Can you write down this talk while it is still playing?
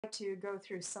to go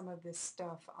through some of this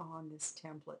stuff on this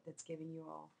template that's giving you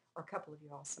all, or a couple of you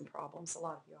all, some problems. A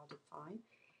lot of you all did fine.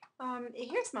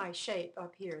 Here's my shape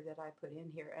up here that I put in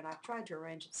here, and I've tried to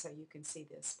arrange it so you can see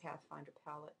this Pathfinder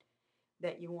palette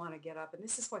that you want to get up, and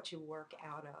this is what you work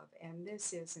out of, and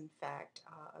this is in fact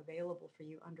available for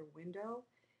you under Window.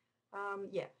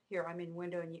 Yeah, here I'm in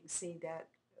Window, and you can see that,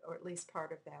 or at least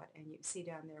part of that, and you can see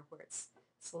down there where it's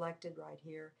selected right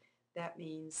here. That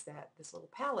means that this little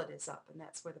palette is up, and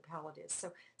that's where the palette is.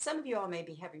 So some of you all may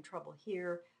be having trouble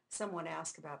here. Someone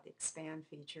asked about the expand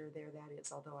feature. There that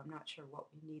is, although I'm not sure what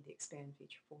we need the expand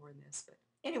feature for in this. But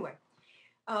anyway,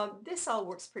 this all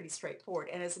works pretty straightforward.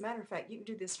 And as a matter of fact, you can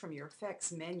do this from your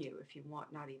effects menu if you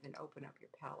want, not even open up your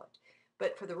palette.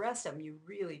 But for the rest of them, you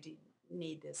really do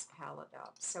need this palette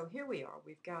up. So here we are.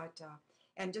 We've got,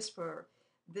 and just for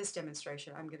this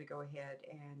demonstration, I'm going to go ahead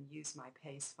and use my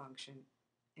paste function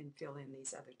and fill in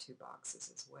these other two boxes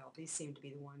as well. These seem to be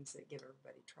the ones that give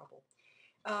everybody trouble.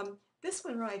 This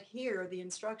one right here, the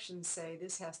instructions say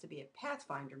this has to be a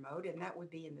Pathfinder mode, and that would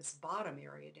be in this bottom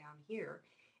area down here,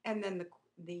 and then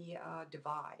the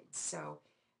divide. So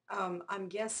I'm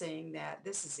guessing that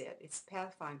this is it. It's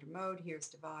Pathfinder mode. Here's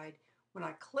divide. When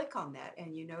I click on that,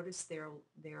 and you notice they're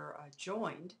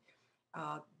joined,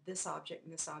 this object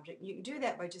and this object. You can do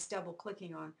that by just double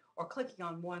clicking on, or clicking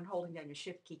on one, holding down your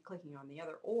shift key, clicking on the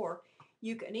other, or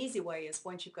an easy way is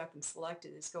once you've got them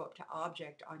selected is go up to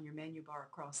object on your menu bar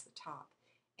across the top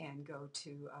and go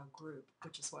to group,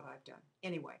 which is what I've done.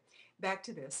 Anyway, back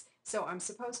to this. So I'm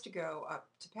supposed to go up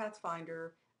to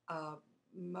Pathfinder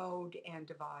mode and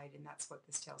divide, and that's what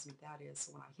this tells me that is.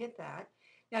 So when I hit that,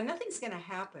 now nothing's going to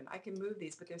happen. I can move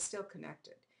these, but they're still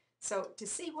connected. So to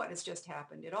see what has just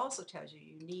happened, it also tells you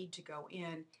you need to go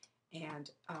in and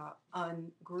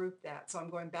ungroup that. So I'm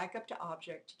going back up to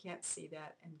object, you can't see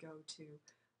that, and go to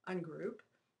ungroup,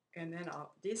 and then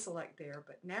I'll deselect there,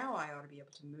 but now I ought to be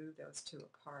able to move those two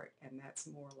apart, and that's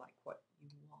more like what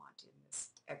you want in this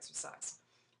exercise.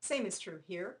 Same is true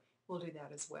here. We'll do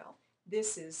that as well.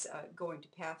 This is going to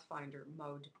Pathfinder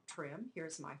mode trim.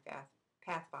 Here's my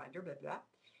Pathfinder, blah, blah.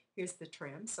 Here's the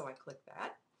trim, so I click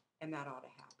that, and that ought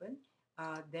to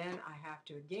happen. Then I have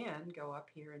to again go up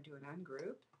here and do an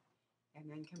ungroup, and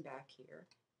then come back here,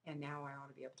 and now I ought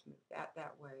to be able to move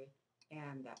that way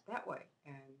and that way,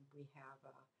 and we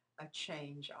have a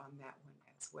change on that one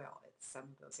as well. It's some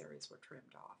of those areas were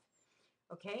trimmed off.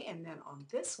 Okay, and then on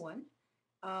this one,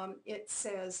 it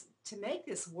says to make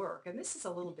this work, and this is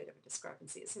a little bit of a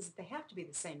discrepancy, it says that they have to be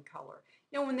the same color.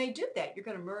 Now when they do that, you're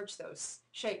going to merge those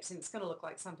shapes, and it's going to look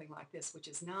like something like this, which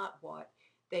is not what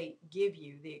they give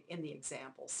you in the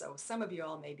example. So some of you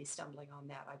all may be stumbling on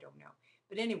that, I don't know.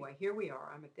 But anyway, here we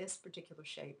are. I'm at this particular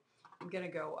shape. I'm going to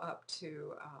go up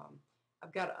to,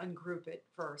 I've got to ungroup it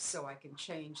first so I can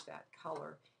change that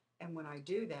color. And when I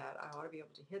do that, I ought to be able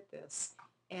to hit this.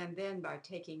 And then by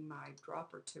taking my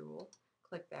dropper tool,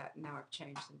 click that, and now I've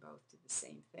changed them both to the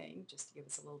same thing, just to give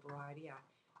us a little variety. I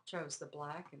chose the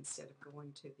black instead of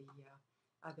going to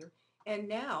the other. And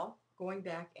now, going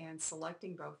back and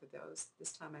selecting both of those,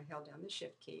 this time I held down the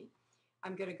shift key,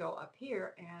 I'm going to go up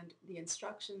here, and the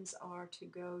instructions are to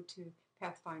go to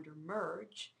Pathfinder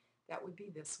merge. That would be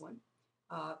this one.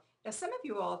 Now some of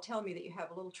you all tell me that you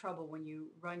have a little trouble when you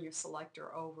run your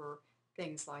selector over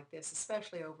things like this,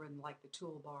 especially over in like the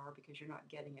toolbar, because you're not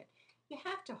getting it. You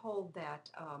have to hold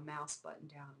that mouse button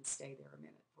down and stay there a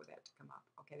minute for that to come up.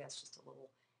 Okay, that's just a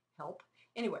little help.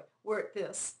 Anyway, we're at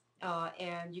this,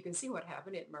 and you can see what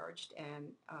happened. It merged, and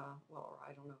well,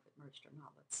 I don't know if it merged or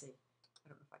not. Let's see. I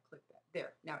don't know if I clicked that.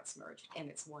 There, now it's merged, and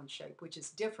it's one shape, which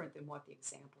is different than what the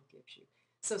example gives you.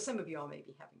 So some of you all may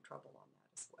be having trouble on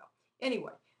that as well.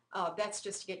 Anyway, that's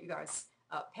just to get you guys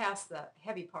past the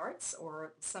heavy parts,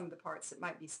 or some of the parts that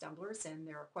might be stumblers, and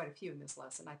there are quite a few in this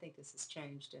lesson. I think this has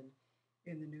changed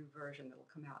in the new version that will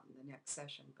come out in the next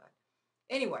session. But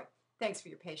anyway, thanks for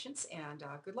your patience, and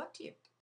good luck to you.